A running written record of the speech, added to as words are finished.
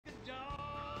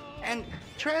And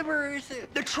Trevor is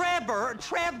the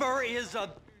Trevor is a...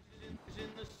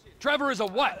 Trevor is a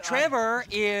what? Trevor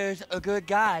is a good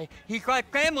guy. He's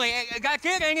like family. That's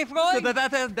it, ain't he, Floyd?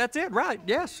 That's it, right?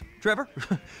 Yes, Trevor.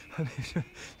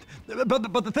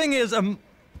 but the thing is, I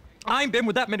ain't been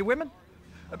with that many women.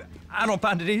 I don't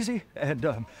find it easy, and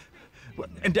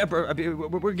Debra, I mean,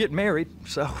 we're getting married,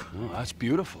 so. Oh, that's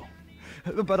beautiful.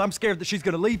 But I'm scared that she's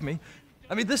gonna leave me.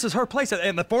 I mean, this is her place,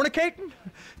 and the fornicating?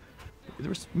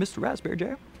 There's Mr. Raspberry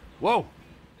Jam. Whoa,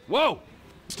 whoa,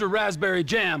 Mr. Raspberry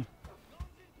Jam.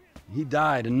 He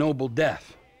died a noble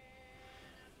death,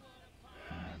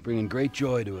 bringing great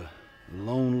joy to a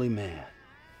lonely man.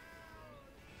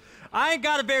 I ain't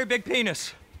got a very big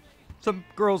penis. Some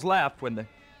girls laugh when they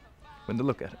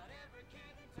look at it.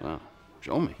 Well,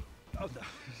 show me.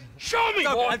 Show me,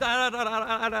 No, boy!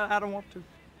 I don't want to.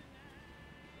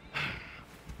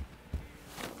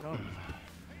 No.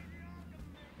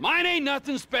 Mine ain't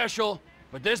nothing special,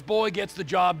 but this boy gets the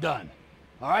job done.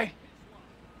 All right?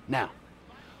 Now,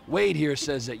 Wade here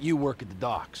says that you work at the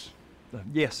docks.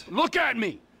 Yes. Look at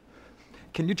me!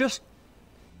 Can you just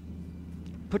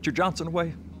put your Johnson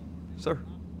away, sir?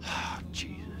 Oh,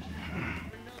 Jesus.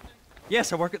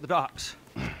 Yes, I work at the docks.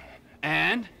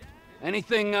 And?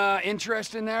 Anything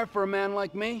interesting there for a man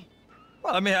like me?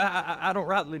 Well, I mean, I don't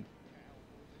rightly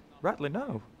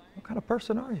know. What kind of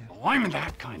person are you? Oh, I'm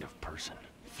that kind of person,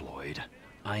 Floyd.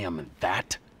 I am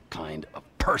that kind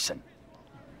of person.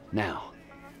 Now,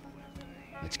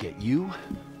 let's get you,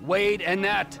 Wade, and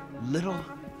that little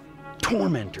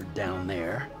tormentor down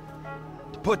there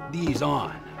to put these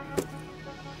on.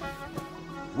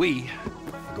 We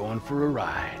are going for a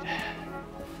ride.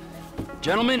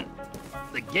 Gentlemen,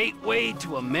 the gateway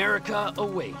to America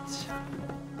awaits.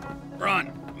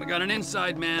 Ron, we got an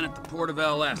inside man at the port of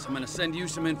LS. I'm gonna send you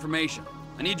some information.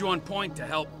 I need you on point to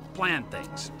help plan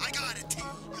things. I got it, T.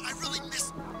 I really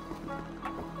miss...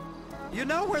 You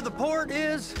know where the port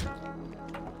is?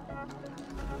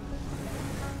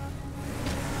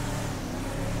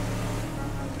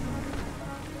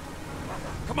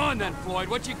 Come on then, Floyd,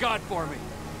 what you got for me?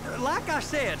 Like I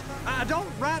said, I don't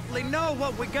rightly know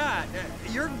what we got.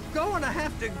 You're going to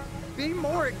have to be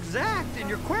more exact in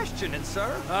your questioning,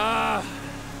 sir.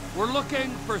 We're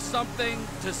looking for something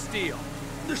to steal.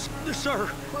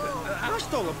 Sir, I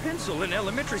stole a pencil in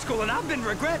elementary school, and I've been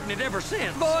regretting it ever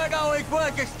since. Floyd always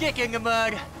was a stick in the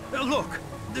mud. Look,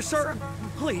 sir,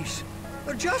 please,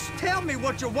 just tell me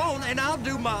what you want, and I'll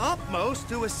do my utmost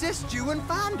to assist you in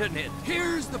finding it.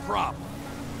 Here's the problem.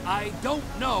 I don't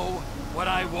know what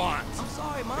I want. I'm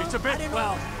sorry, Mom. It's a bit,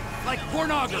 well, like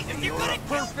pornography or a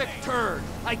perfect turd.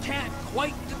 I can't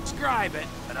quite describe it,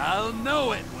 but I'll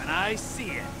know it when I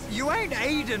see it. You ain't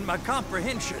aiding my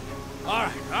comprehension. All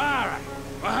right.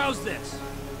 Well, how's this?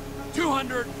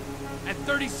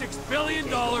 $236 billion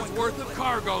worth of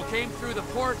cargo came through the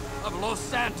port of Los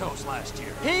Santos last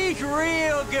year. He's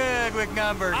real good with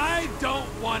numbers. I don't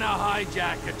want to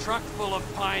hijack a truck full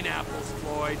of pineapples,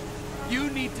 Floyd. You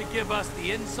need to give us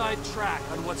the inside track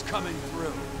on what's coming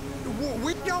through.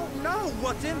 We don't know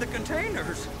what's in the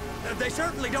containers. They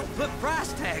certainly don't put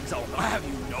price tags on them. Have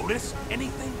you noticed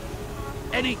anything?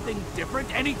 Anything different?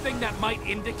 Anything that might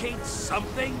indicate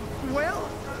something? Well,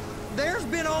 there's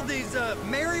been all these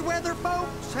Merryweather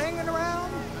folks hanging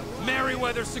around.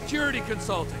 Merryweather Security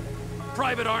Consulting.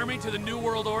 Private army to the New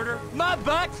World Order. My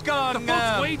butt's gone The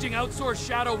folks waging outsourced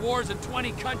shadow wars in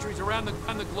 20 countries around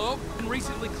the globe and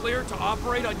recently cleared to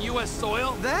operate on U.S.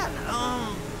 soil. That,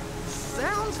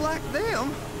 sounds like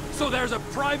them. So there's a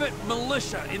private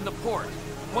militia in the port.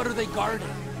 What are they guarding?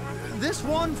 This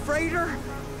one freighter,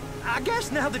 I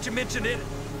guess now that you mention it,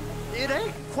 it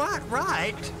ain't quite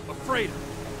right. A freighter.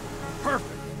 Perfect.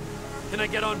 Can I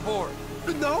get on board?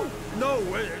 No,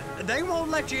 they won't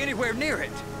let you anywhere near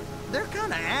it. They're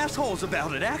kind of assholes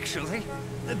about it, actually.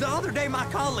 The other day, my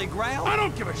colleague, Ralph... I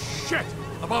don't give a shit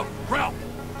about Ralph.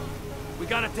 We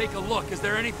gotta take a look. Is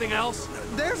there anything else?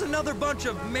 There's another bunch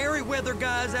of Merryweather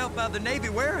guys out by the Navy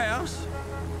warehouse.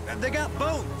 They got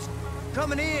boats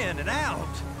coming in and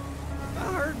out.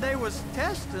 I heard they was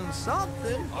testing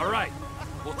something. All right.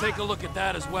 We'll take a look at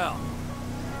that as well.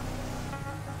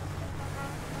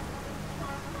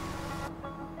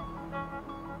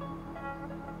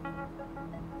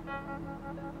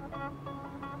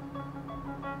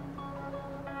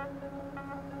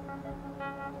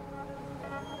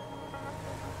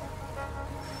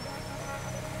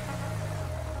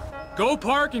 Go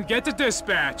park and get to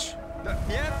dispatch.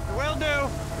 Yep, will do.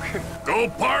 Go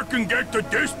park and get to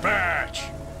dispatch.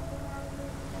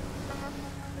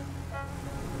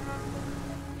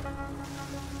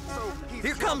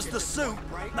 Here comes the suit.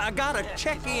 I gotta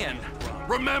check in.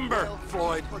 Remember,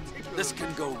 Floyd, this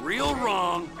can go real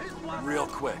wrong real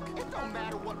quick. It don't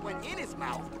matter what went in his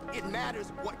mouth. It matters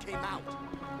what came out.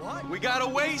 What? We got a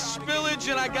waste spillage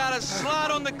and I got a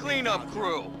slot on the cleanup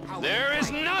crew. There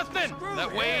is nothing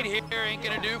that Wade here ain't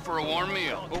gonna do for a warm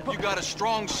meal. Hope you got a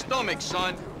strong stomach,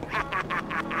 son.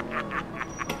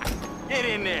 Get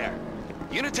in there.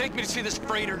 You gonna take me to see this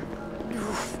freighter?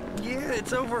 Yeah,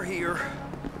 it's over here.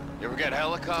 You ever got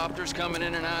helicopters coming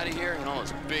in and out of here? You know,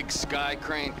 those big sky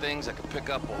crane things that can pick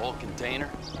up a whole container?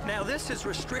 Now, this is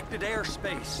restricted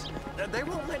airspace. They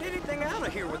won't let anything out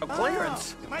of here with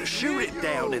clearance. Shoot it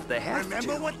down if they have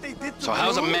Remember to. what they did to So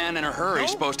how's a Drew? man in a hurry No.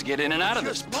 supposed to get in and out of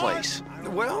this place?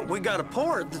 Well, we got a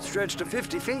port that stretched to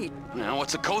 50 feet. You know,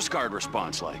 what's the Coast Guard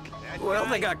response like? Well,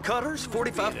 they got cutters,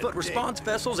 45-foot response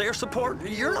vessels, air support.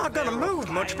 You're not gonna move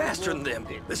much faster than them,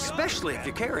 especially if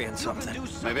you're carrying something.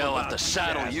 Maybe I'll have to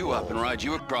saddle you up and ride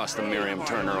you across the Miriam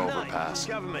Turner overpass.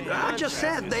 I just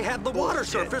said they had the water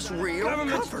surface real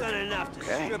Government's covered. done enough to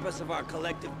Okay. strip us of our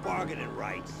collective bargaining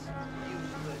rights.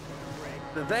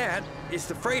 That is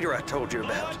the freighter I told you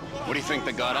about. What do you think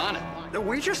they got on it?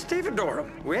 We just stevedore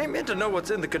them. We ain't meant to know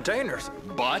what's in the containers.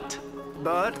 But?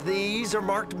 But these are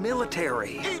marked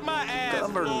military. Eat my ass,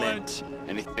 Government.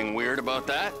 Anything weird about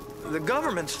that? The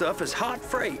government stuff is hot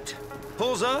freight.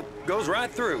 Pulls up, goes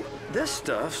right through. This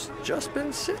stuff's just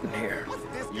been sitting here.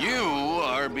 You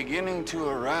are beginning to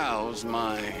arouse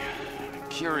my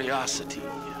curiosity.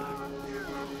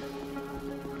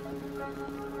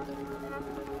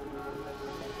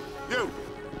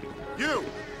 You!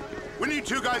 We need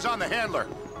 2 guys on the handler.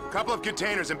 Couple of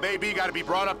containers and Baby gotta be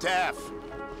brought up to F.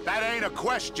 That ain't a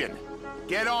question.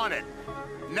 Get on it.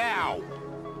 Now!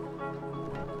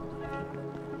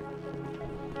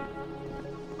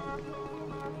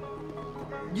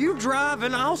 You drive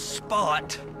and I'll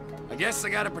spot. I guess I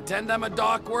gotta pretend I'm a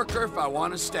dock worker if I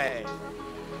want to stay.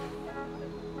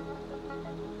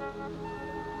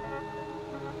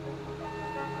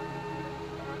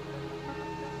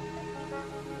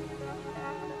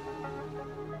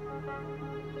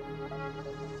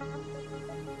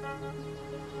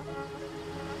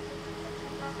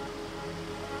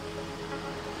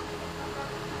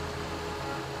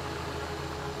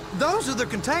 Those are the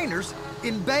containers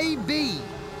in Bay B.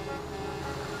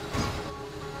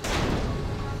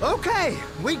 Okay,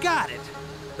 we got it.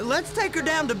 Let's take her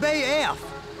down to Bay F.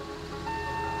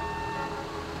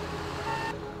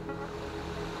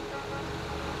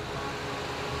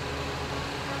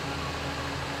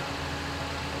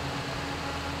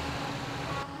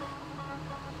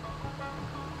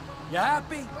 You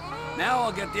happy? Now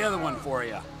I'll get the other one for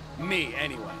you. Me,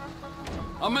 anyway.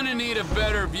 I'm gonna need a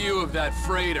better view of that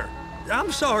freighter.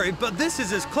 I'm sorry, but this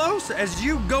is as close as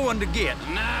you going to get.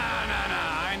 Nah.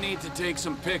 I need to take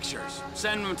some pictures.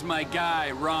 Send them to my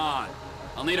guy, Ron.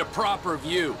 I'll need a proper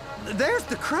view. There's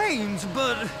the cranes,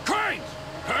 but... Cranes!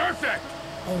 Perfect!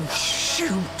 Oh,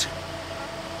 shoot!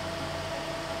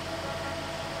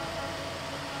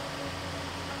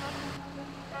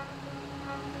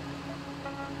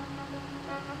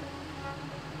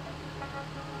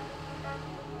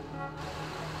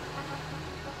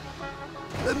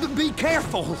 Be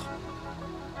careful!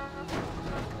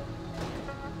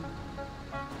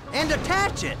 And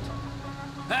attach it!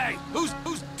 Hey, whose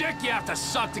dick you have to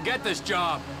suck to get this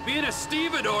job? Being a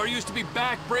stevedore used to be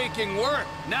back-breaking work.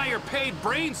 Now you're paid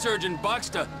brain surgeon bucks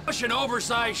to push an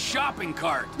oversized shopping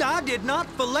cart. I did not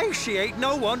fellatiate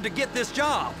no one to get this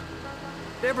job.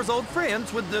 Debra's old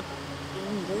friends with the...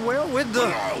 well, with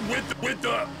the...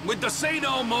 With the say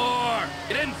no more.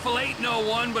 You didn't fillet no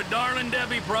one, but darling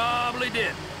Debbie probably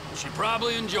did. She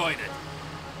probably enjoyed it.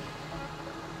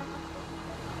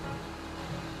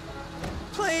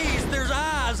 Please, there's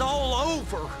eyes all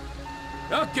over.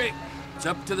 Okay, it's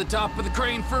up to the top of the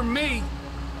crane for me.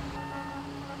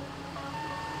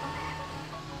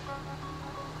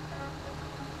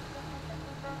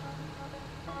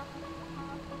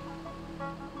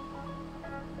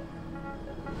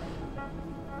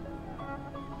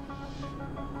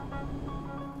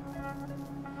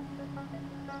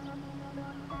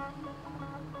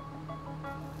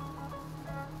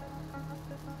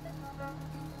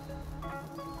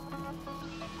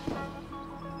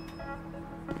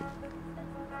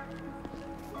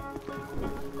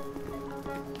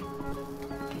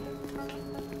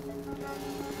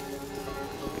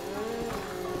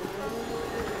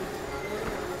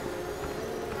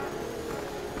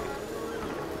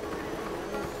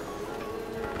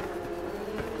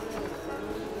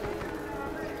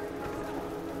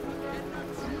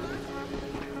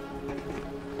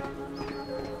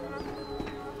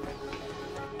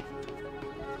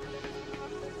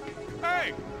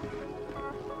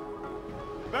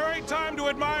 There ain't time to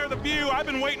admire the view. I've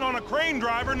been waiting on a crane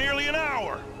driver nearly an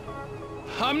hour.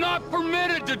 I'm not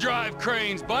permitted to drive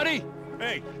cranes, buddy.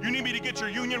 Hey, you need me to get your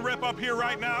union rep up here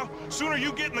right now? Sooner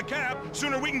you get in the cab,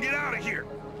 sooner we can get out of here.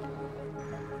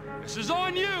 This is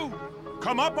on you.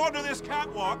 Come up onto this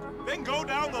catwalk, then go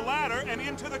down the ladder and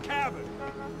into the cabin.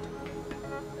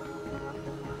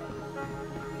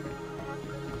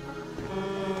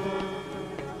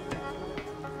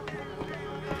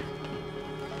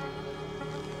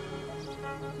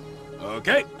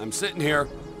 Okay, I'm sitting here.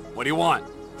 What do you want?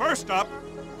 First up,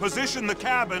 position the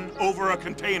cabin over a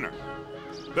container.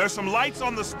 There's some lights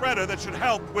on the spreader that should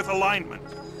help with alignment.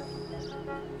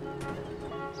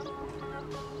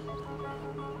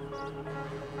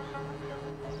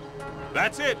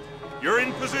 That's it. You're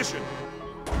in position.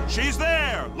 She's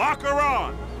there. Lock her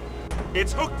on.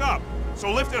 It's hooked up,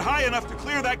 so lift it high enough to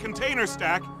clear that container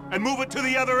stack and move it to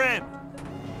the other end.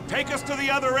 Take us to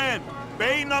the other end.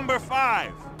 Bay number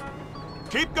 5.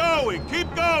 Keep going.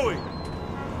 Keep going.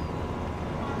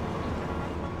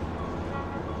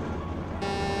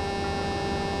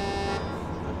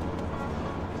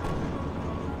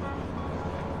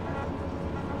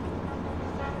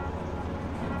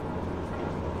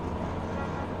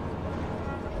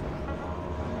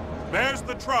 There's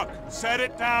the truck. Set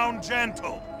it down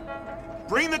gentle.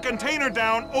 Bring the container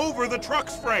down over the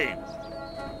truck's frame.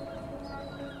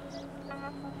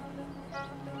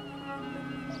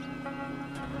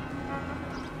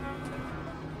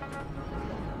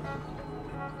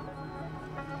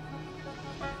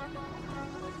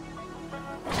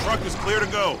 Truck is clear to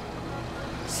go.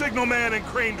 Signalman and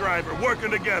crane driver working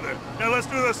together. Now let's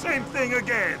do the same thing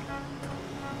again.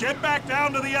 Get back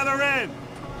down to the other end.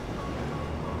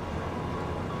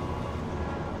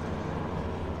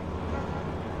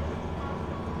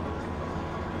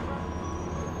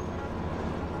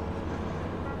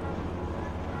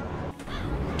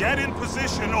 Get in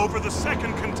position over the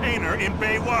second container in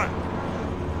Bay 1.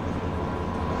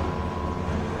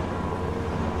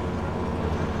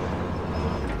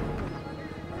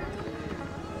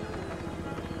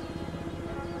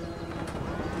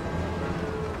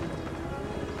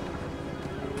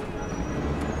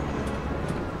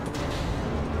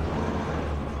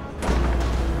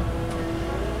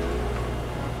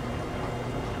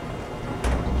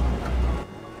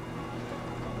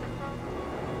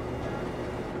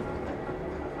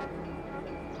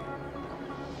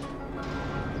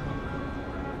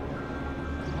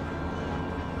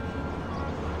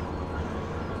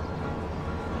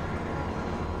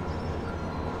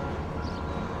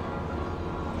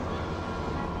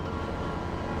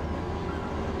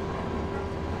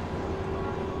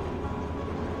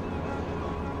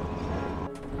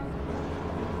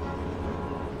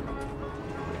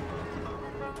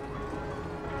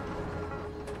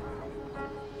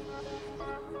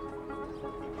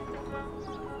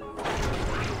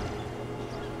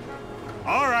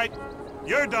 All right,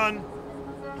 you're done.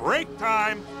 Break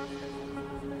time.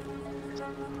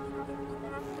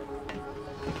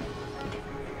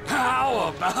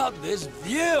 How about this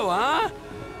view, huh?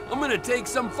 I'm gonna take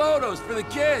some photos for the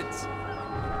kids.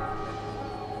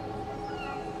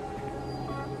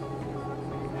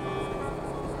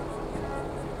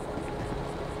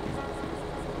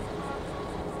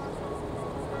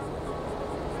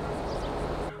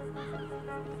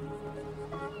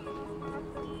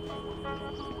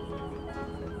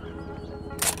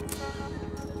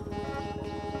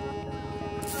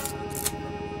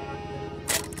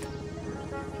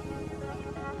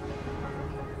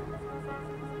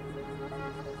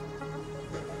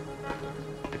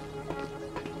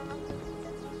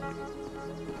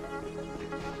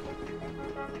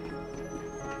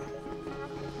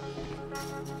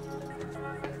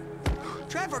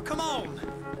 Trevor, come on.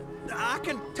 I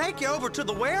can take you over to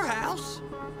the warehouse.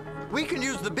 We can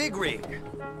use the big rig.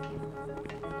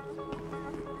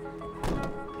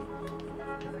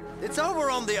 It's over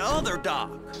on the other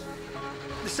dock.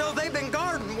 So they've been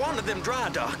guarding one of them dry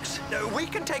docks. We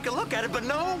can take a look at it, but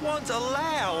no one's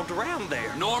allowed around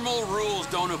there. Normal rules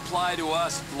don't apply to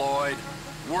us, Floyd.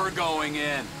 We're going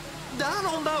in. I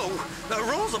don't know. The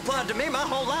rules applied to me my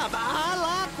whole life.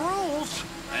 I like rules.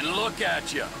 And look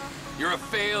at you. You're a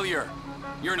failure.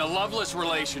 You're in a loveless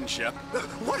relationship.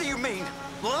 What do you mean?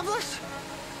 Loveless?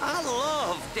 I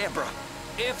love Debra.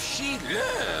 If she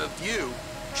loved you,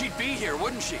 she'd be here,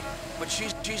 wouldn't she? But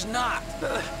she's not.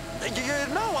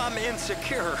 You know I'm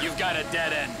insecure. You've got a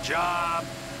dead-end job.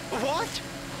 What?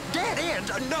 Dead end?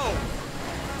 No.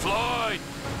 Floyd,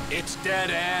 it's dead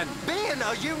end. Being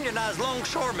a unionized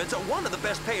longshoreman's one of the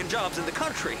best paying jobs in the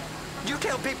country. You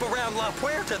tell people around La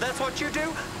Puerta that's what you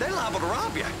do, they're liable to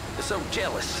rob you. They're so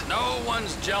jealous. No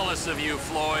one's jealous of you,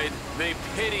 Floyd. They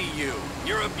pity you.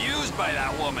 You're abused by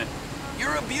that woman.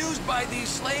 You're abused by these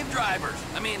slave drivers.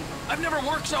 I mean, I've never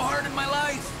worked so hard in my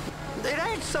life. It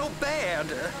ain't so bad.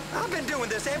 I've been doing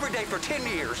this every day for 10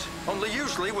 years, only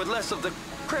usually with less of the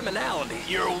criminality.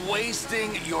 You're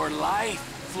wasting your life,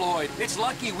 Floyd. It's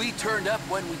lucky we turned up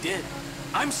when we did.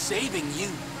 I'm saving you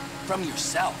from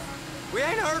yourself. We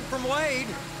ain't heard from Wade.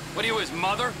 What are you, his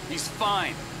mother? He's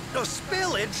fine. No,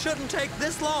 spillage shouldn't take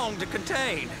this long to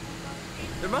contain.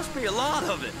 There must be a lot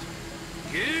of it.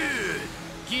 Good.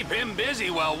 Keep him busy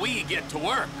while we get to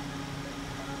work.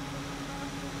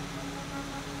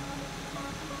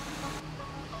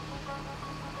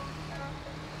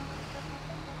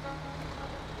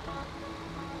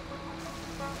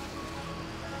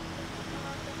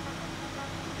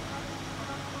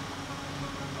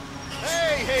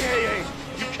 Hey!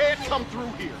 You can't come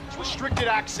through here. It's restricted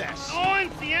access. No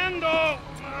entiendo.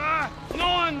 No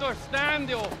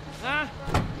understando.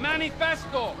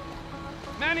 Manifesto.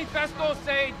 Manifesto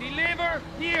say deliver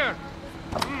here.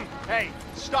 Hey,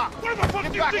 stop. Where the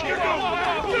fuck do you think you're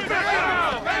going? Get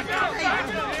back!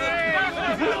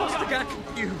 You must have got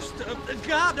confused.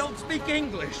 God don't speak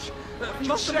English.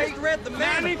 Must have misread the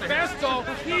manifesto.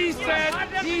 He said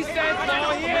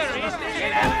no here.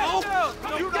 Get out!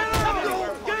 Get out!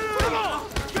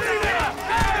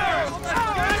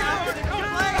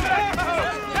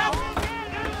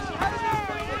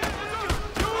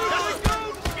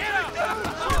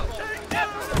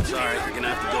 Sorry, you're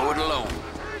gonna have to go it alone.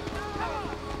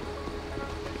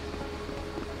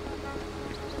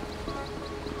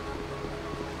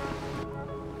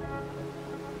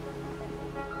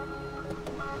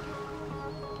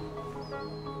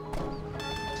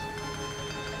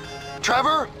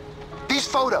 Trevor, these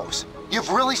photos, you've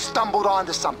really stumbled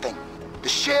onto something. The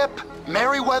ship,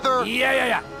 Merryweather...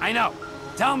 Yeah, I know.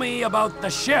 Tell me about the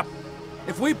ship.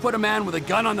 If we put a man with a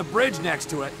gun on the bridge next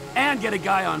to it and get a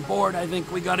guy on board, I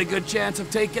think we got a good chance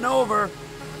of taking over.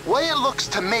 Way it looks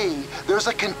to me, there's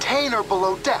a container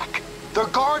below deck. They're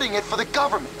guarding it for the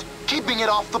government, keeping it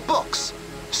off the books.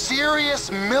 Serious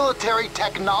military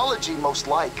technology, most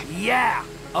like. Yeah,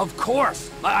 of course.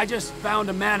 I just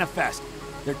found a manifest.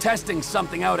 They're testing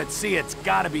something out at sea. It's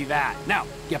gotta be that. Now,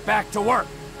 get back to work.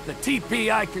 The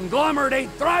TPI conglomerate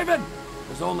ain't thriving.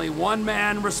 There's only one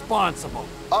man responsible.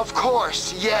 Of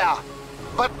course, yeah.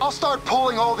 But I'll start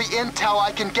pulling all the intel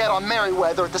I can get on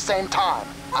Merryweather at the same time.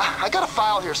 I got a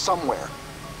file here somewhere.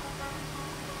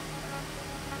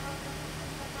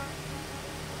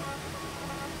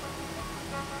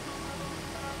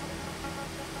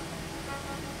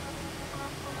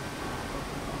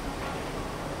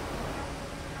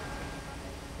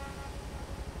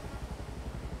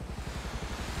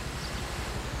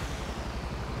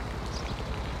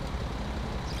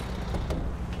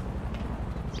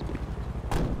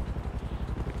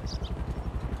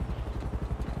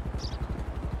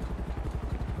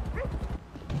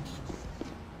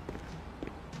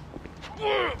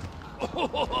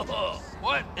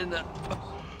 What in the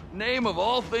name of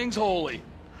all things holy?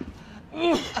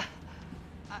 I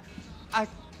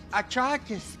tried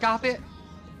to stop it,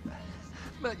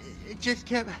 but it just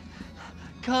kept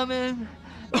coming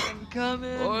and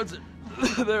coming. Oh, it's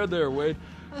there, Wade.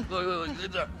 Look,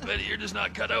 you're just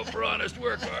not cut out for honest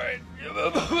work, all right?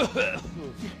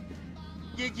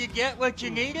 Did you get what you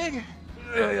needed?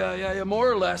 Yeah,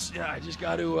 more or less. Yeah, I just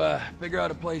got to figure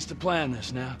out a place to plan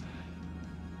this now.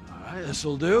 All right,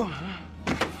 this'll do.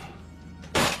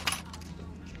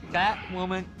 That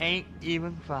woman ain't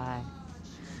even fine.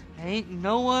 Ain't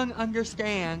no one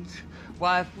understands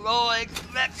why Floyd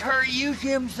lets her use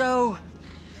him so.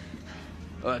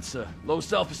 Oh, it's low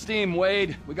self-esteem,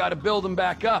 Wade. We got to build him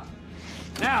back up.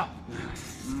 Now.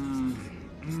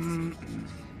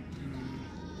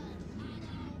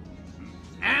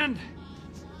 And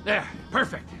there,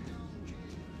 perfect.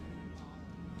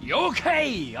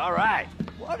 Okay, all right.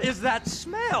 What is that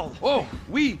smell? Oh,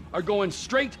 we are going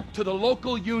straight to the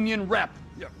local union rep.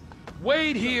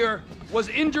 Wade here was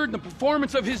injured in the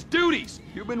performance of his duties.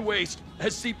 Human waste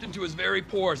has seeped into his very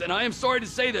pores, and I am sorry to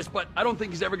say this, but I don't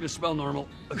think he's ever going to smell normal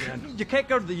again. You can't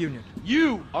go to the union.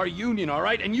 You are union, all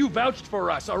right? And you vouched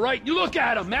for us, all right? You look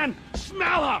at him, man.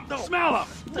 Smell him. No. Smell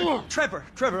him. Trevor,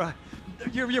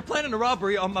 you're planning a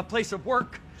robbery on my place of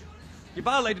work. You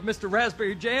violated Mr.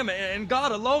 Raspberry Jam, and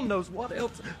God alone knows what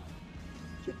else.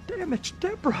 You damaged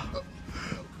Debra.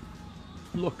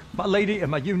 Look, my lady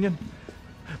and my union,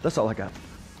 that's all I got.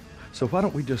 So why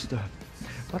don't we just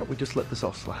let this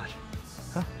all slide,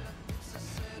 huh?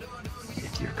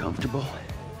 If you're comfortable,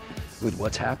 with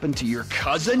what's happened to your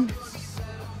cousin,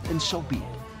 then so be it,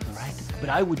 all right? But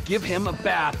I would give him a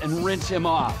bath and rinse him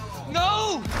off.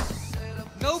 No!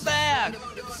 No bath!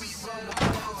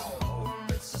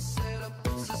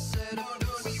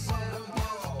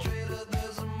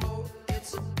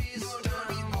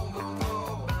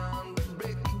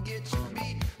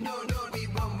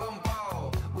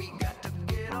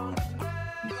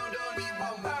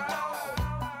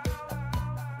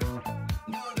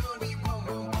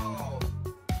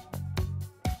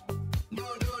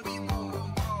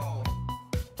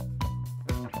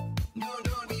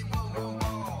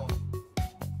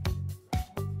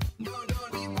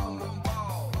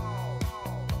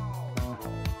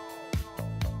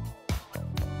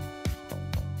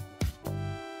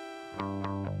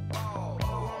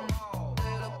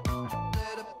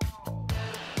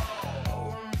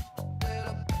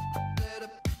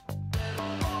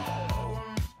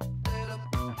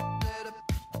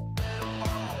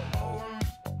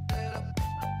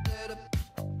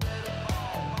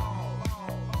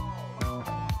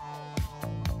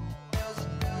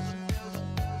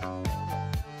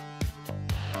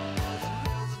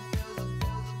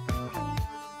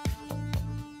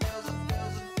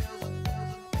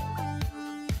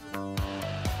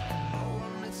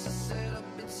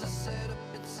 It's a setup.